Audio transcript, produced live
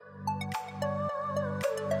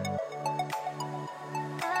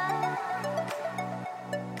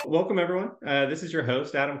Welcome everyone. This is your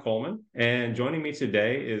host, Adam Coleman, and joining me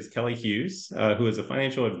today is Kelley Hughes, who is a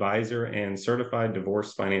financial advisor and certified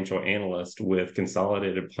divorce financial analyst with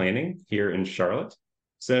Consolidated Planning here in Charlotte.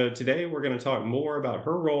 So today we're going to talk more about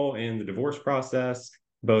her role in the divorce process,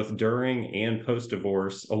 both during and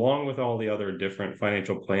post-divorce, along with all the other different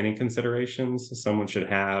financial planning considerations someone should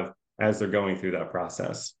have as they're going through that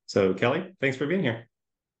process. So Kelley, thanks for being here.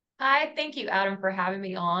 Hi, thank you, Adam, for having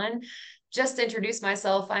me on. Just to introduce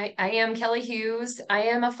myself, I am Kelley Hughes. I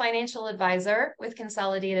am a financial advisor with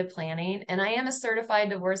Consolidated Planning, and I am a certified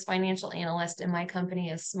divorce financial analyst, and my company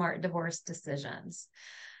is Smart Divorce Decisions.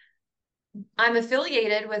 I'm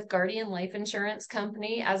affiliated with Guardian Life Insurance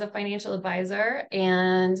Company as a financial advisor,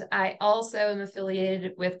 and I also am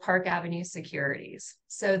affiliated with Park Avenue Securities.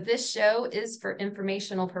 So this show is for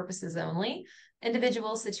informational purposes only.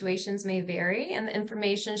 Individual situations may vary, and the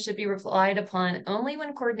information should be relied upon only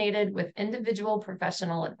when coordinated with individual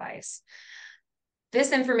professional advice.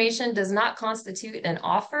 This information does not constitute an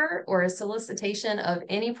offer or a solicitation of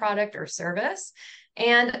any product or service.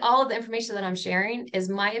 And all of the information that I'm sharing is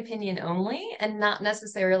my opinion only and not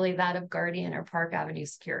necessarily that of Guardian or Park Avenue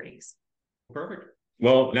Securities. Perfect.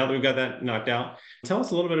 Well, now that we've got that knocked out, tell us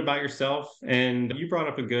a little bit about yourself. And you brought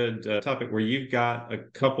up a good topic where you've got a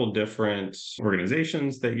couple different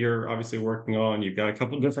organizations that you're obviously working on. You've got a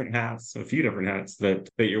couple different hats, a few different hats that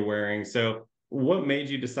you're wearing. So what made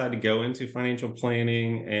you decide to go into financial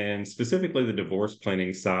planning and specifically the divorce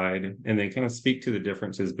planning side, and then kind of speak to the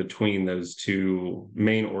differences between those two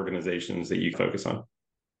main organizations that you focus on?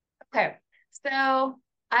 Okay, so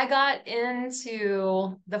I got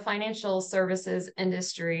into the financial services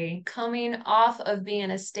industry coming off of being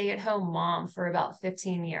a stay-at-home mom for about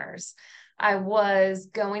 15 years. I was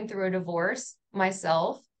going through a divorce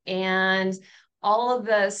myself, and all of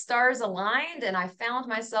the stars aligned, and I found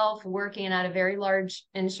myself working at a very large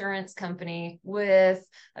insurance company with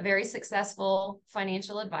a very successful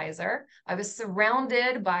financial advisor. I was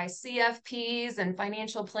surrounded by CFPs and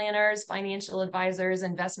financial planners, financial advisors,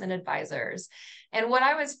 investment advisors. And what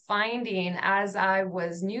I was finding as I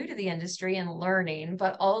was new to the industry and learning,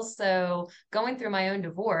 but also going through my own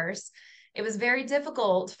divorce, it was very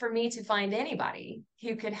difficult for me to find anybody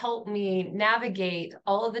who could help me navigate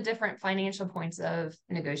all of the different financial points of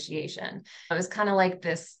negotiation. It was kind of like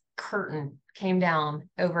this curtain came down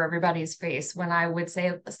over everybody's face when I would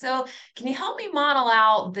say, so can you help me model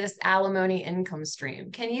out this alimony income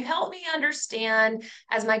stream? Can you help me understand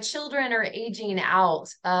as my children are aging out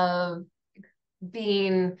of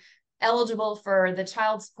being eligible for the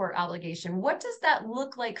child support obligation, what does that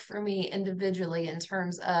look like for me individually in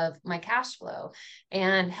terms of my cash flow?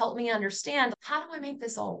 And help me understand, how do I make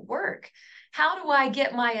this all work? How do I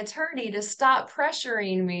get my attorney to stop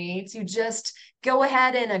pressuring me to just go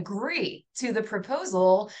ahead and agree to the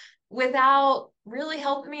proposal without really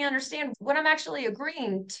helping me understand what I'm actually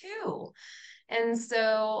agreeing to? And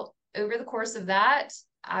so over the course of that,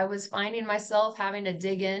 I was finding myself having to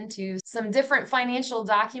dig into some different financial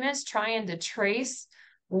documents, trying to trace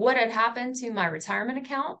what had happened to my retirement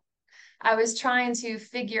account. I was trying to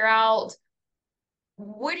figure out,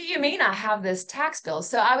 what do you mean I have this tax bill?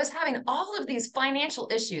 So I was having all of these financial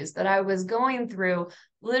issues that I was going through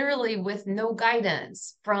literally with no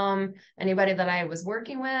guidance from anybody that I was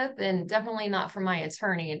working with, and definitely not from my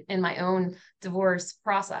attorney in my own divorce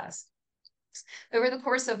process. Over the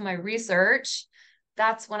course of my research,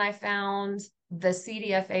 that's when I found the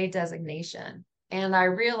CDFA designation. And I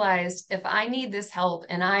realized if I need this help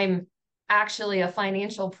and I'm actually a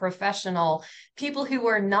financial professional, people who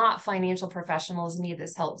are not financial professionals need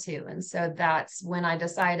this help too. And so that's when I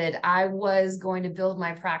decided I was going to build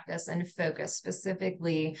my practice and focus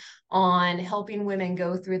specifically on helping women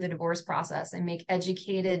go through the divorce process and make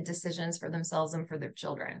educated decisions for themselves and for their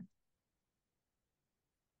children.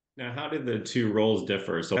 Now, how did the two roles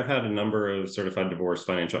differ? So I've had a number of certified divorce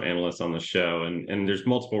financial analysts on the show, and there's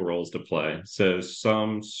multiple roles to play. So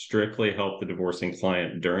some strictly help the divorcing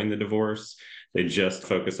client during the divorce. They just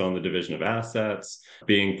focus on the division of assets,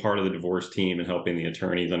 being part of the divorce team and helping the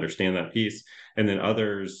attorneys understand that piece. And then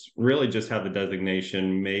others really just have the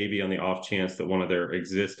designation, maybe on the off chance that one of their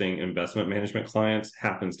existing investment management clients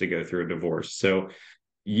happens to go through a divorce. So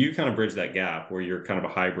you kind of bridge that gap where you're kind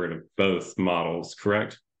of a hybrid of both models,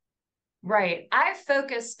 correct? Right. I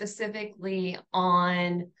focus specifically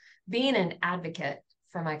on being an advocate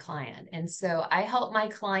for my client. And so I help my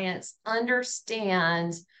clients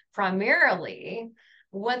understand primarily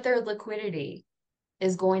what their liquidity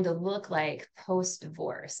is going to look like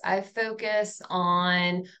post-divorce. I focus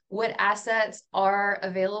on what assets are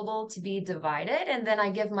available to be divided, and then I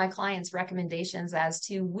give my clients recommendations as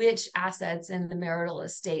to which assets in the marital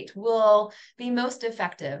estate will be most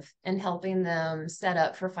effective in helping them set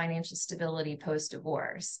up for financial stability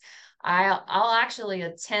post-divorce. I'll actually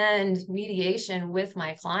attend mediation with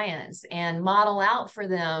my clients and model out for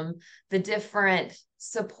them the different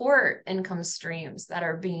support income streams that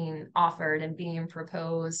are being offered and being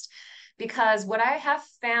proposed. Because what I have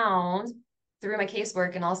found through my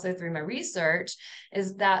casework and also through my research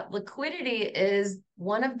is that liquidity is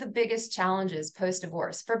one of the biggest challenges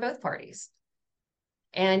post-divorce for both parties.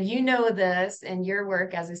 And you know this in your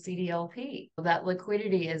work as a CDLP, that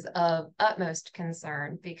liquidity is of utmost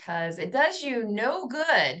concern because it does you no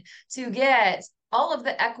good to get all of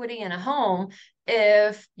the equity in a home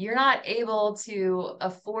if you're not able to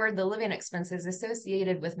afford the living expenses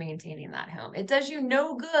associated with maintaining that home. It does you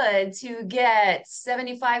no good to get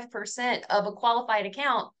 75% of a qualified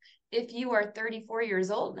account if you are 34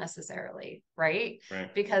 years old necessarily, right?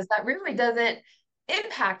 Because that really doesn't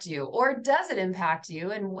impact you, or does it impact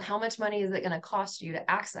you, and how much money is it going to cost you to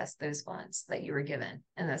access those funds that you were given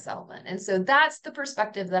in the settlement? And so that's the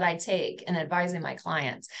perspective that I take in advising my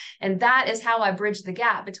clients, and that is how I bridge the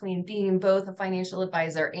gap between being both a financial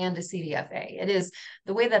advisor and a CDFA. It is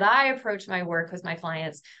the way that I approach my work with my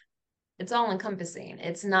clients. It's all encompassing.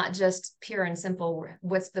 It's not just pure and simple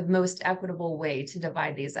what's the most equitable way to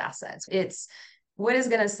divide these assets. It's what is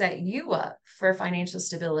going to set you up for financial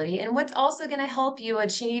stability, and what's also going to help you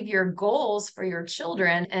achieve your goals for your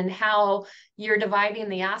children, and how you're dividing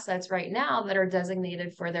the assets right now that are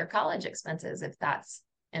designated for their college expenses, if that's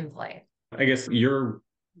in play. I guess your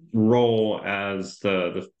role as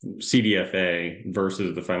the CDFA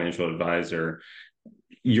versus the financial advisor,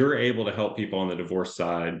 you're able to help people on the divorce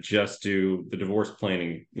side just do the divorce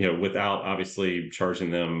planning, without obviously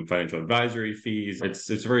charging them financial advisory fees. It's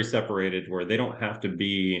very separated, where they don't have to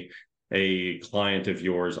be a client of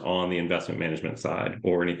yours on the investment management side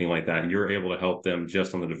or anything like that. You're able to help them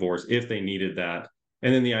just on the divorce if they needed that.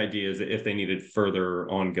 And then the idea is that if they needed further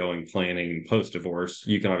ongoing planning post-divorce,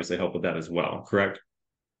 you can obviously help with that as well, correct?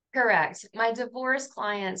 Correct. My divorce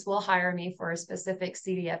clients will hire me for a specific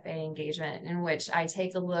CDFA engagement in which I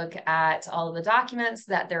take a look at all of the documents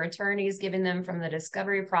that their attorney's given them from the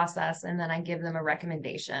discovery process, and then I give them a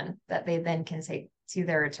recommendation that they then can take to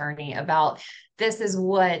their attorney about, this is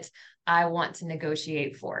what I want to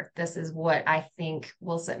negotiate for. This is what I think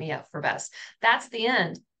will set me up for best. That's the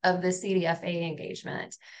end of the CDFA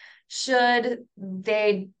engagement. Should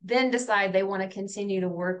they then decide they want to continue to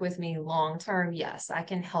work with me long term, yes, I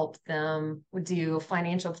can help them do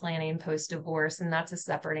financial planning post-divorce, and that's a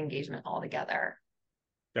separate engagement altogether.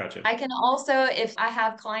 Gotcha. I can also, if I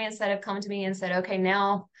have clients that have come to me and said, okay,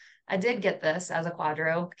 now I did get this as a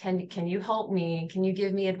quadro, can you help me? Can you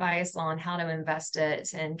give me advice on how to invest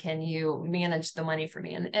it? And can you manage the money for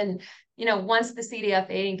me? And once the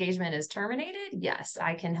CDFA engagement is terminated, yes,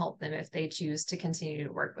 I can help them if they choose to continue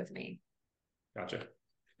to work with me. Gotcha.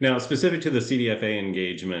 Now, specific to the CDFA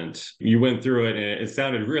engagement, you went through it and it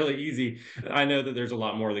sounded really easy. I know that there's a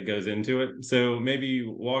lot more that goes into it. So maybe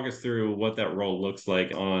walk us through what that role looks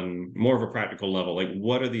like on more of a practical level. Like,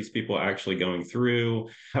 what are these people actually going through?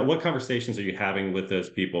 What conversations are you having with those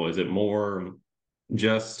people? Is it more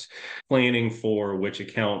just planning for which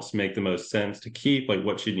accounts make the most sense to keep? Like,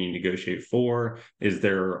 what should you negotiate for? Is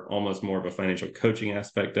there almost more of a financial coaching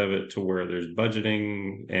aspect of it to where there's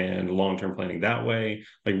budgeting and long-term planning that way?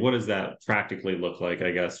 Like, what does that practically look like,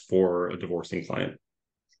 I guess, for a divorcing client?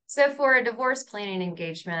 So for a divorce planning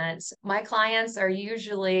engagement, my clients are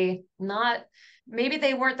usually not, maybe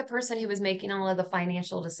they weren't the person who was making all of the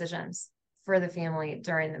financial decisions for the family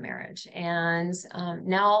during the marriage. And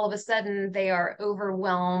now all of a sudden they are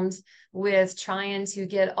overwhelmed with trying to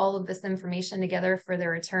get all of this information together for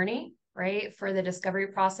their attorney, right? For the discovery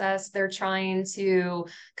process. They're trying to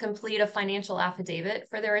complete a financial affidavit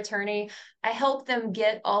for their attorney. I help them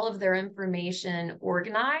get all of their information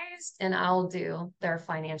organized, and I'll do their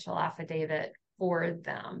financial affidavit for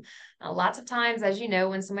them. Lots of times, as you know,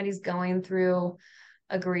 when somebody's going through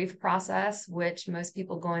a grief process, which most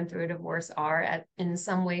people going through a divorce are in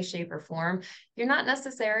some way, shape, or form, you're not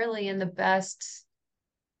necessarily in the best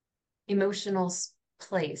emotional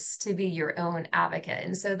place to be your own advocate.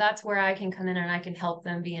 And so that's where I can come in and I can help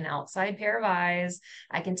them be an outside pair of eyes.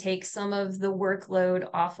 I can take some of the workload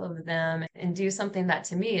off of them and do something that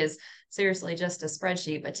to me is seriously just a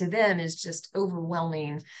spreadsheet, but to them is just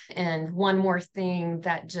overwhelming and one more thing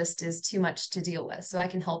that just is too much to deal with. So I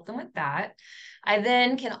can help them with that. I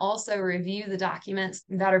then can also review the documents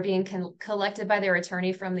that are being collected by their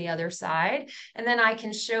attorney from the other side. And then I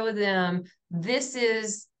can show them this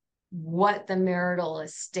is what the marital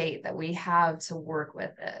estate that we have to work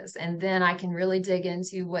with is. And then I can really dig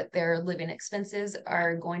into what their living expenses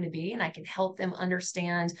are going to be. And I can help them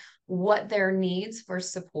understand what their needs for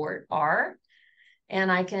support are.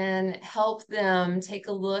 And I can help them take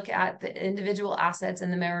a look at the individual assets in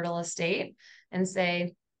the marital estate and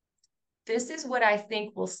say, this is what I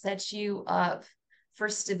think will set you up for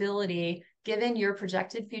stability given your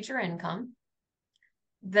projected future income,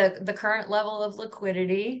 the current level of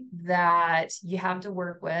liquidity that you have to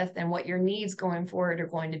work with, and what your needs going forward are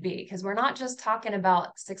going to be. Because we're not just talking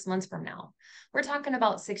about 6 months from now, we're talking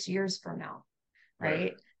about 6 years from now,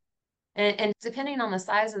 right? And depending on the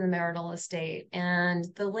size of the marital estate and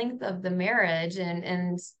the length of the marriage,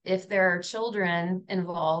 and if there are children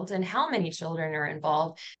involved and how many children are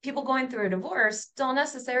involved, people going through a divorce don't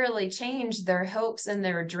necessarily change their hopes and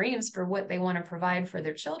their dreams for what they want to provide for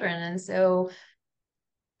their children. And so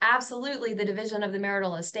absolutely, the division of the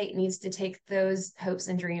marital estate needs to take those hopes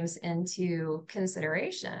and dreams into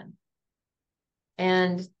consideration.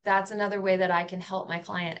 And that's another way that I can help my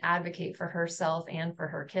client advocate for herself and for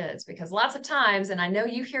her kids. Because lots of times, and I know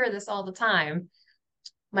you hear this all the time,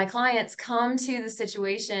 my clients come to the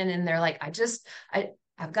situation and they're like,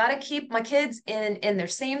 I've got to keep my kids in their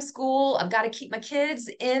same school. I've got to keep my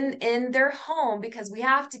kids in their home because we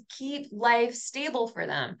have to keep life stable for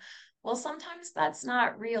them. Well, sometimes that's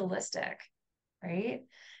not realistic, right?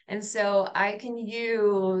 And so I can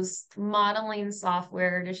use modeling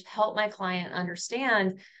software to help my client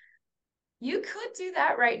understand you could do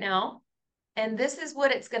that right now. And this is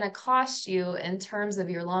what it's going to cost you in terms of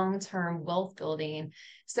your long-term wealth building.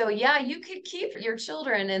 So yeah, you could keep your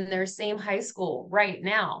children in their same high school right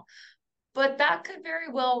now, but that could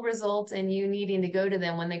very well result in you needing to go to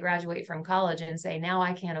them when they graduate from college and say, now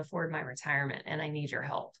I can't afford my retirement and I need your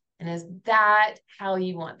help. And is that how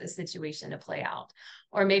you want the situation to play out?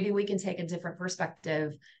 Or maybe we can take a different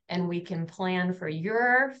perspective and we can plan for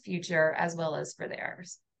your future as well as for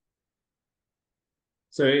theirs.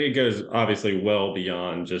 So it goes obviously well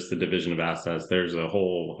beyond just the division of assets. There's a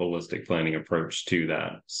whole holistic planning approach to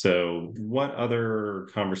that. So what other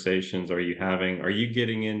conversations are you having? Are you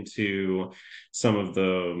getting into some of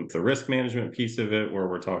the risk management piece of it, where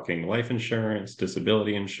we're talking life insurance,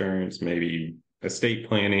 disability insurance, maybe estate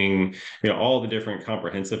planning, all the different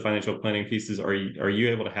comprehensive financial planning pieces? Are you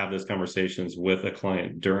able to have those conversations with a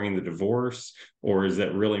client during the divorce, or is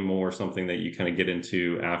that really more something that you kind of get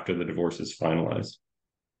into after the divorce is finalized?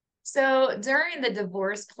 So during the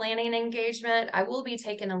divorce planning engagement, I will be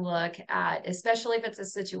taking a look at, especially if it's a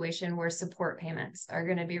situation where support payments are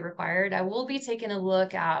going to be required, I will be taking a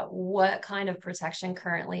look at what kind of protection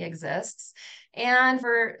currently exists. And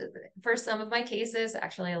for some of my cases,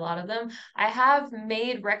 actually a lot of them, I have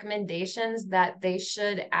made recommendations that they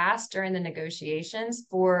should ask during the negotiations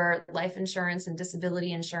for life insurance and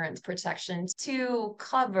disability insurance protection to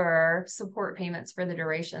cover support payments for the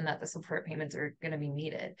duration that the support payments are going to be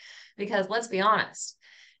needed. Because let's be honest,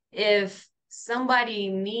 if somebody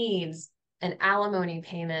needs an alimony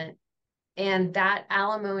payment and that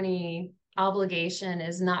alimony obligation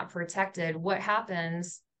is not protected, what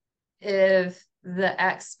happens if the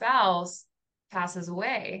ex-spouse passes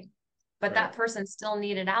away, but that person still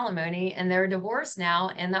needed alimony and they're divorced now,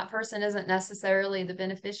 and that person isn't necessarily the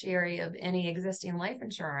beneficiary of any existing life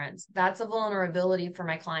insurance? That's a vulnerability for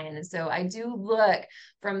my client. And so I do look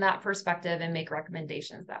from that perspective and make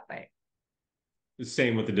recommendations that way. The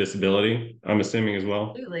same with the disability, I'm assuming, as well.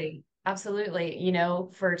 Absolutely. Absolutely.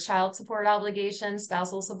 For child support obligations,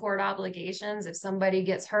 spousal support obligations, if somebody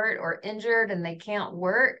gets hurt or injured and they can't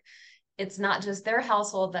work, it's not just their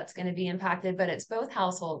household that's going to be impacted, but it's both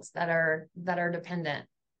households that are dependent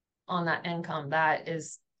on that income that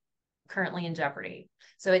is currently in jeopardy.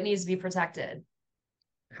 So it needs to be protected.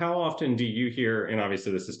 How often do you hear, and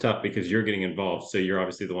obviously this is tough because you're getting involved, so you're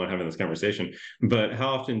obviously the one having this conversation, but how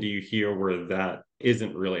often do you hear where that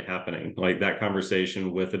isn't really happening? Like that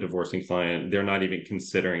conversation with a divorcing client, they're not even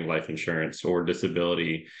considering life insurance or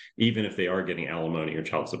disability, even if they are getting alimony or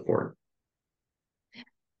child support.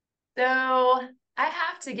 So I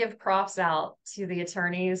have to give props out to the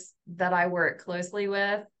attorneys that I work closely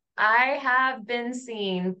with. I have been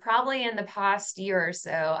seeing, probably in the past year or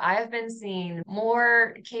so, I have been seeing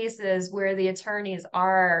more cases where the attorneys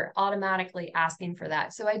are automatically asking for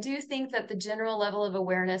that. So I do think that the general level of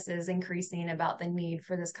awareness is increasing about the need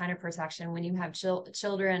for this kind of protection when you have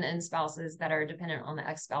children and spouses that are dependent on the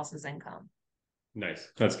ex-spouse's income.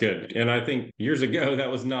 Nice. That's good. And I think years ago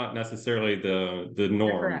that was not necessarily the You're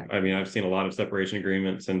norm. correct. I mean, I've seen a lot of separation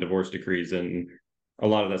agreements and divorce decrees, and a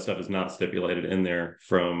lot of that stuff is not stipulated in there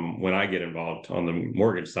from when I get involved on the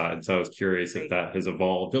mortgage side. So I was curious if Right. that has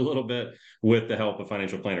evolved a little bit with the help of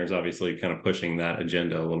financial planners, obviously kind of pushing that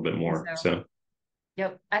agenda a little bit I think more. so. So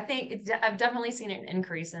Yep. I think I've definitely seen an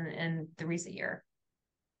increase in the recent year.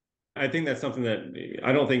 I think that's something that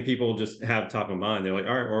I don't think people just have top of mind. They're like,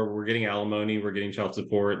 all right, or we're getting alimony, we're getting child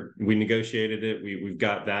support. We negotiated it. We've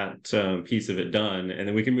got that piece of it done, and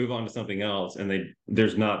then we can move on to something else. And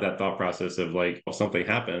there's not that thought process of like, if something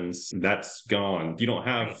happens, that's gone. You don't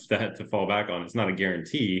have Right. that to fall back on. It's not a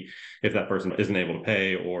guarantee if that person isn't able to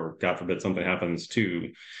pay, or God forbid something happens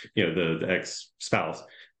to, the ex spouse.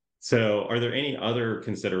 So, are there any other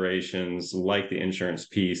considerations like the insurance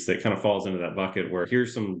piece that kind of falls into that bucket where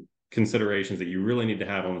here's some considerations that you really need to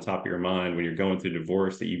have on the top of your mind when you're going through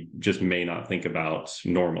divorce that you just may not think about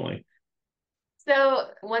normally? So,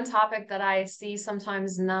 one topic that I see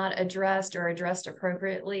sometimes not addressed or addressed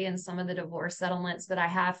appropriately in some of the divorce settlements that I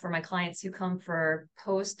have for my clients who come for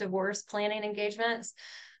post-divorce planning engagements,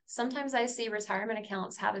 sometimes I see retirement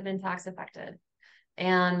accounts haven't been tax affected.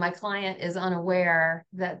 And my client is unaware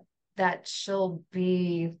that she'll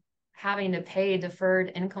be having to pay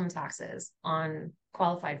deferred income taxes on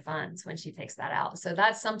qualified funds when she takes that out. So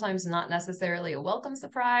that's sometimes not necessarily a welcome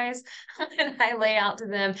surprise. And I lay out to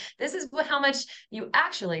them, this is how much you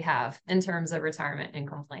actually have in terms of retirement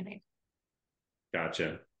income planning.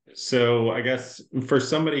 Gotcha. So I guess for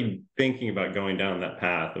somebody thinking about going down that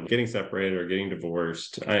path of getting separated or getting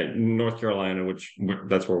divorced, North Carolina, which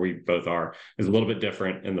that's where we both are, is a little bit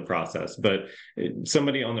different in the process. But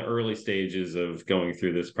somebody on the early stages of going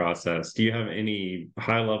through this process, do you have any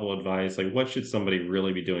high level advice? Like, what should somebody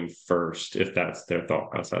really be doing first if that's their thought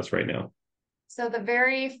process right now? So the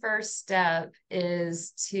very first step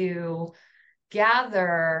is to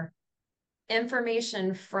gather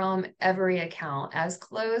information from every account as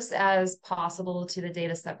close as possible to the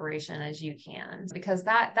data separation as you can, because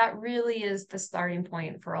that really is the starting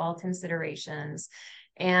point for all considerations.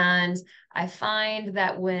 And I find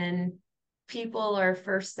that when people are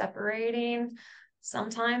first separating,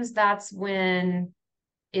 sometimes that's when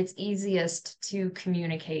it's easiest to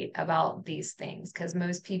communicate about these things, because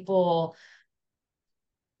most people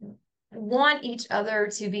want each other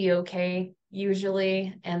to be okay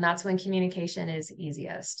usually, and that's when communication is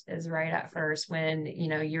easiest, is right at first, when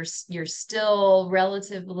you're still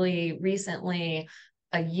relatively recently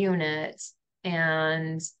a unit,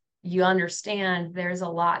 and you understand there's a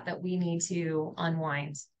lot that we need to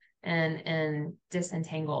unwind and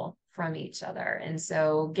disentangle from each other. And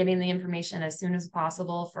so getting the information as soon as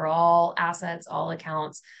possible for all assets, all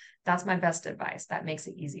accounts, that's my best advice. That makes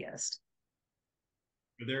it easiest.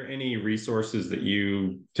 Are there any resources that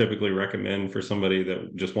you typically recommend for somebody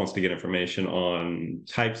that just wants to get information on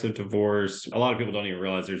types of divorce? A lot of people don't even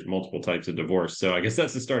realize there's multiple types of divorce. So I guess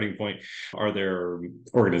that's the starting point. Are there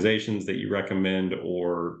organizations that you recommend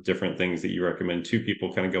or different things that you recommend to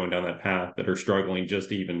people kind of going down that path that are struggling just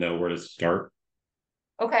to even know where to start?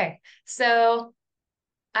 Okay, so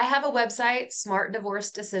I have a website,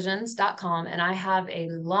 smartdivorcedecisions.com, and I have a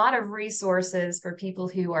lot of resources for people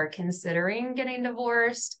who are considering getting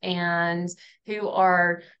divorced and who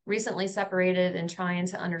are recently separated and trying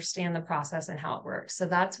to understand the process and how it works. So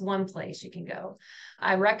that's one place you can go.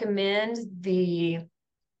 I recommend the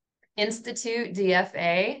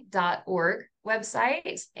institutedfa.org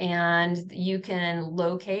website, and you can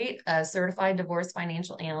locate a certified divorce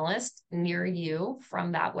financial analyst near you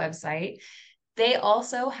from that website. They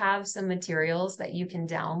also have some materials that you can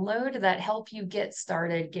download that help you get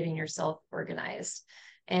started getting yourself organized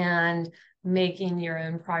and making your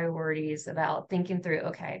own priorities about thinking through,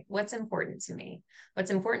 okay, what's important to me?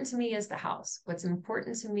 What's important to me is the house. What's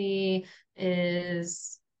important to me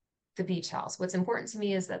is the beach house. What's important to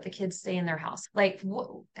me is that the kids stay in their house. Like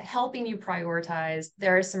helping you prioritize.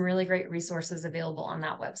 There are some really great resources available on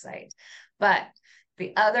that website. But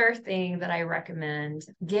the other thing that I recommend,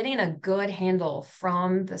 getting a good handle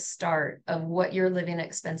from the start of what your living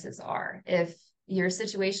expenses are. If your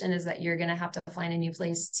situation is that you're going to have to find a new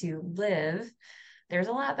place to live, there's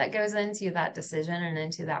a lot that goes into that decision and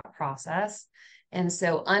into that process. And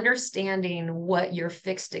so understanding what your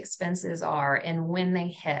fixed expenses are and when they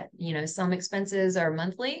hit, some expenses are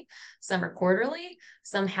monthly, some are quarterly,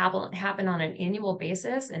 some happen on an annual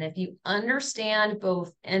basis. And if you understand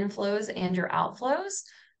both inflows and your outflows,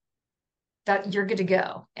 that you're good to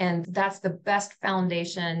go. And that's the best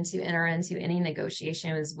foundation to enter into any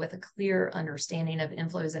negotiations, with a clear understanding of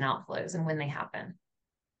inflows and outflows and when they happen.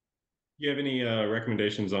 Do you have any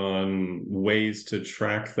recommendations on ways to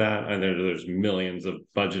track that? I know there's millions of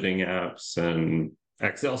budgeting apps and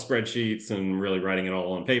Excel spreadsheets and really writing it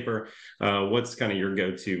all on paper. What's kind of your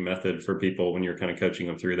go-to method for people when you're kind of coaching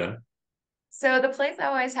them through that? So the place I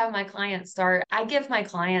always have my clients start, I give my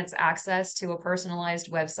clients access to a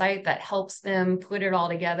personalized website that helps them put it all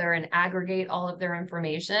together and aggregate all of their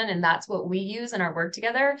information. And that's what we use in our work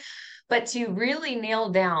together. But to really nail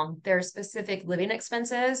down their specific living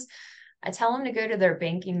expenses, I tell them to go to their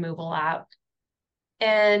banking mobile app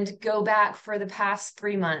and go back for the past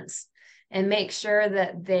 3 months and make sure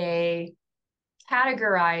that they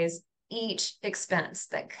categorize each expense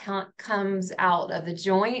that comes out of the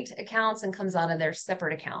joint accounts and comes out of their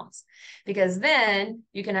separate accounts. Because then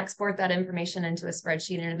you can export that information into a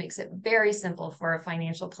spreadsheet, and it makes it very simple for a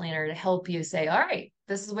financial planner to help you say, all right,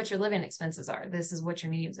 this is what your living expenses are. This is what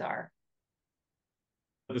your needs are.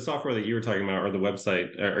 The software that you were talking about, or the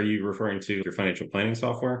website, are you referring to your financial planning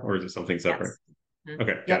software, or is it something separate? Yes.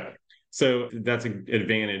 Okay, got it. So that's an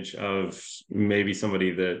advantage of maybe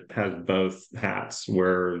somebody that has both hats,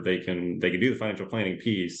 where they can do the financial planning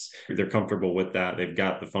piece. They're comfortable with that. They've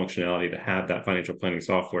got the functionality to have that financial planning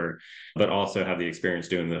software, but also have the experience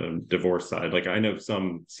doing the divorce side. Like I know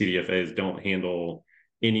some CDFAs don't handle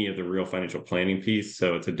any of the real financial planning piece,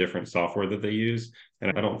 so it's a different software that they use.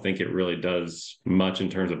 And I don't think it really does much in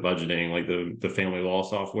terms of budgeting, like the family law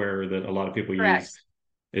software that a lot of people Correct. use.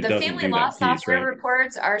 It The doesn't family do law that piece, software right?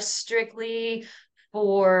 reports are strictly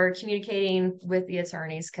for communicating with the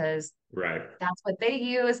attorneys, because Right. that's what they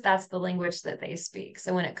use. That's the language that they speak.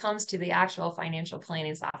 So when it comes to the actual financial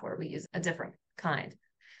planning software, we use a different kind.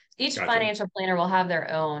 Each Gotcha. financial planner will have their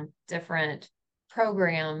own different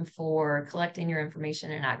program for collecting your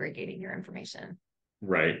information and aggregating your information.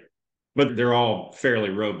 Right. But they're all fairly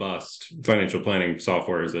robust financial planning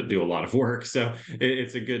softwares that do a lot of work. So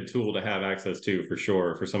it's a good tool to have access to for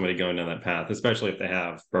sure for somebody going down that path, especially if they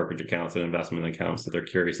have brokerage accounts and investment accounts that they're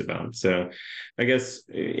curious about. So I guess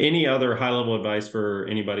any other high level advice for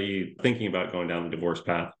anybody thinking about going down the divorce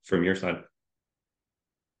path from your side?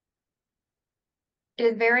 It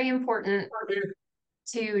is very important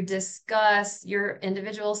to discuss your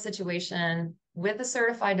individual situation with a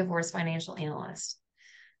certified divorce financial analyst.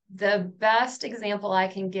 The best example I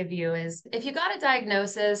can give you is if you got a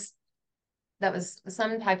diagnosis that was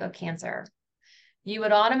some type of cancer, you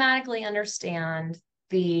would automatically understand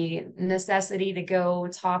the necessity to go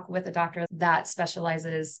talk with a doctor that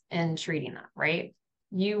specializes in treating that, right?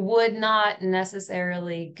 You would not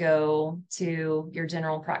necessarily go to your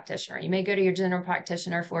general practitioner. You may go to your general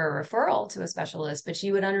practitioner for a referral to a specialist, but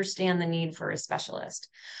you would understand the need for a specialist.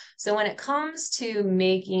 So when it comes to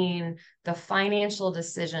making the financial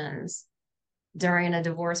decisions during a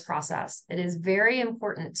divorce process, it is very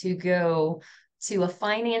important to go to a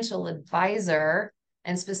financial advisor,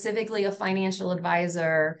 and specifically a financial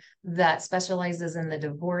advisor that specializes in the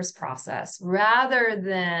divorce process, rather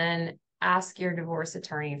than ask your divorce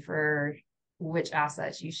attorney for which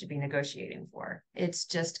assets you should be negotiating for. It's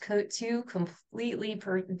just two completely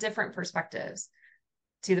different perspectives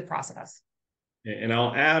to the process. And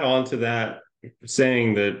I'll add on to that,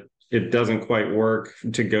 saying that it doesn't quite work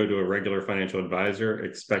to go to a regular financial advisor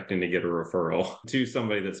expecting to get a referral to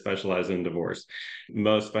somebody that specializes in divorce.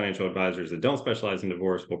 Most financial advisors that don't specialize in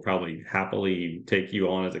divorce will probably happily take you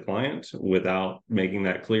on as a client without making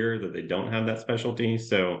that clear that they don't have that specialty.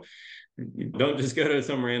 So don't just go to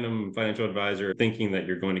some random financial advisor thinking that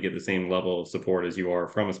you're going to get the same level of support as you are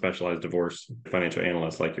from a specialized divorce financial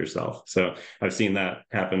analyst like yourself. So I've seen that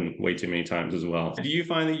happen way too many times as well. Do you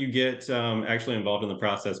find that you get actually involved in the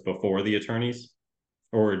process before the attorneys,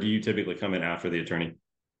 or do you typically come in after the attorney?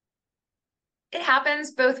 It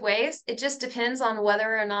happens both ways. It just depends on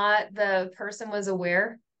whether or not the person was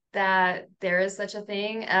aware that there is such a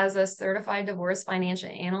thing as a certified divorce financial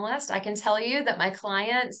analyst. I can tell you that my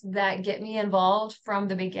clients that get me involved from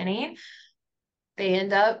the beginning, they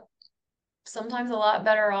end up sometimes a lot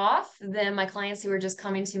better off than my clients who are just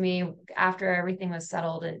coming to me after everything was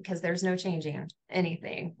settled, and because there's no changing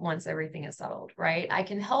anything once everything is settled, right? I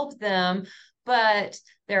can help them, but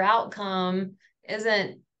their outcome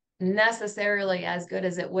isn't necessarily as good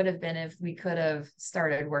as it would have been if we could have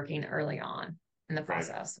started working early on in the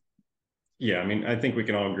process. Yeah, I mean, I think we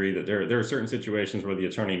can all agree that there are certain situations where the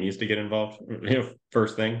attorney needs to get involved,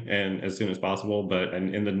 first thing and as soon as possible. But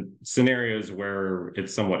in the scenarios where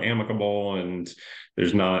it's somewhat amicable and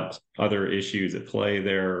there's not other issues at play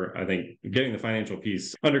there, I think getting the financial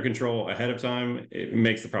piece under control ahead of time, it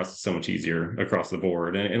makes the process so much easier across the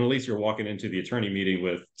board. And at least you're walking into the attorney meeting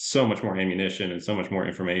with so much more ammunition and so much more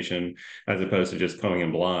information, as opposed to just coming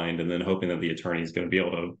in blind and then hoping that the attorney is going to be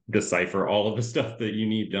able to decipher all of the stuff that you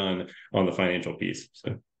need done on the financial piece.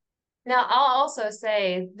 So. Now, I'll also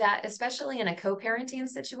say that, especially in a co-parenting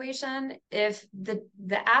situation, if the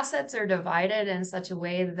assets are divided in such a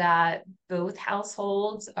way that both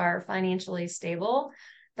households are financially stable,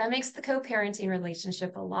 that makes the co-parenting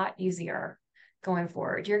relationship a lot easier going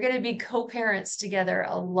forward. You're going to be co-parents together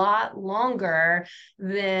a lot longer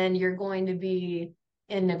than you're going to be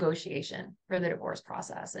in negotiation for the divorce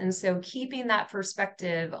process. And so keeping that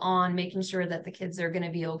perspective on making sure that the kids are going to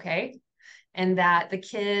be okay and that the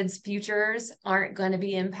kids' futures aren't going to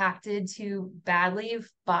be impacted too badly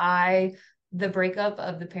by the breakup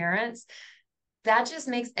of the parents, that just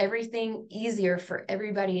makes everything easier for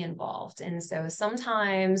everybody involved. And so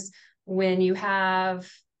sometimes when you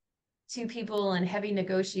have two people in heavy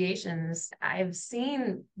negotiations, I've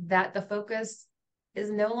seen that the focus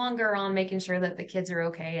is no longer on making sure that the kids are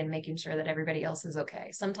okay and making sure that everybody else is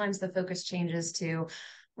okay. Sometimes the focus changes to,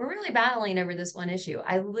 we're really battling over this one issue.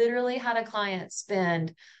 I literally had a client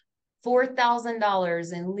spend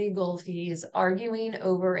 $4,000 in legal fees arguing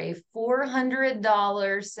over a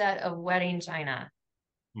 $400 set of wedding china.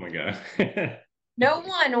 Oh my God. No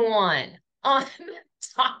one won on the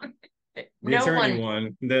topic. The No attorney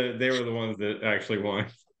one. won. They were the ones that actually won.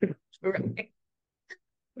 Right.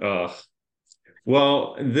 Uh,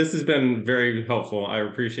 well, this has been very helpful. I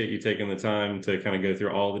appreciate you taking the time to kind of go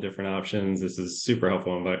through all the different options. This is super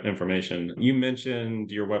helpful information. You mentioned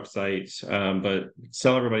your website, but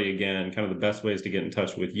tell everybody again kind of the best ways to get in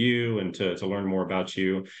touch with you and to learn more about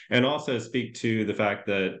you. And also speak to the fact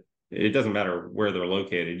that it doesn't matter where they're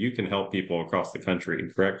located. You can help people across the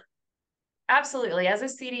country, correct? Absolutely. As a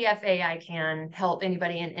CDFA, I can help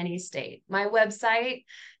anybody in any state. My website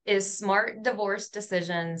is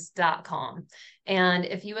smartdivorcedecisions.com. And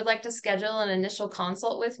if you would like to schedule an initial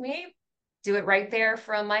consult with me, do it right there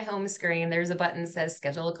from my home screen. There's a button that says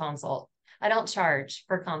schedule a consult. I don't charge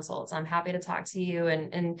for consults. I'm happy to talk to you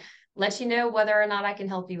and let you know whether or not I can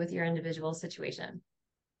help you with your individual situation.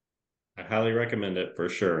 I highly recommend it for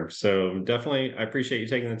sure. So definitely, I appreciate you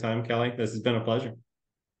taking the time, Kelley. This has been a pleasure.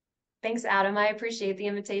 Thanks, Adam. I appreciate the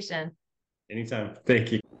invitation. Anytime.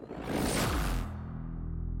 Thank you.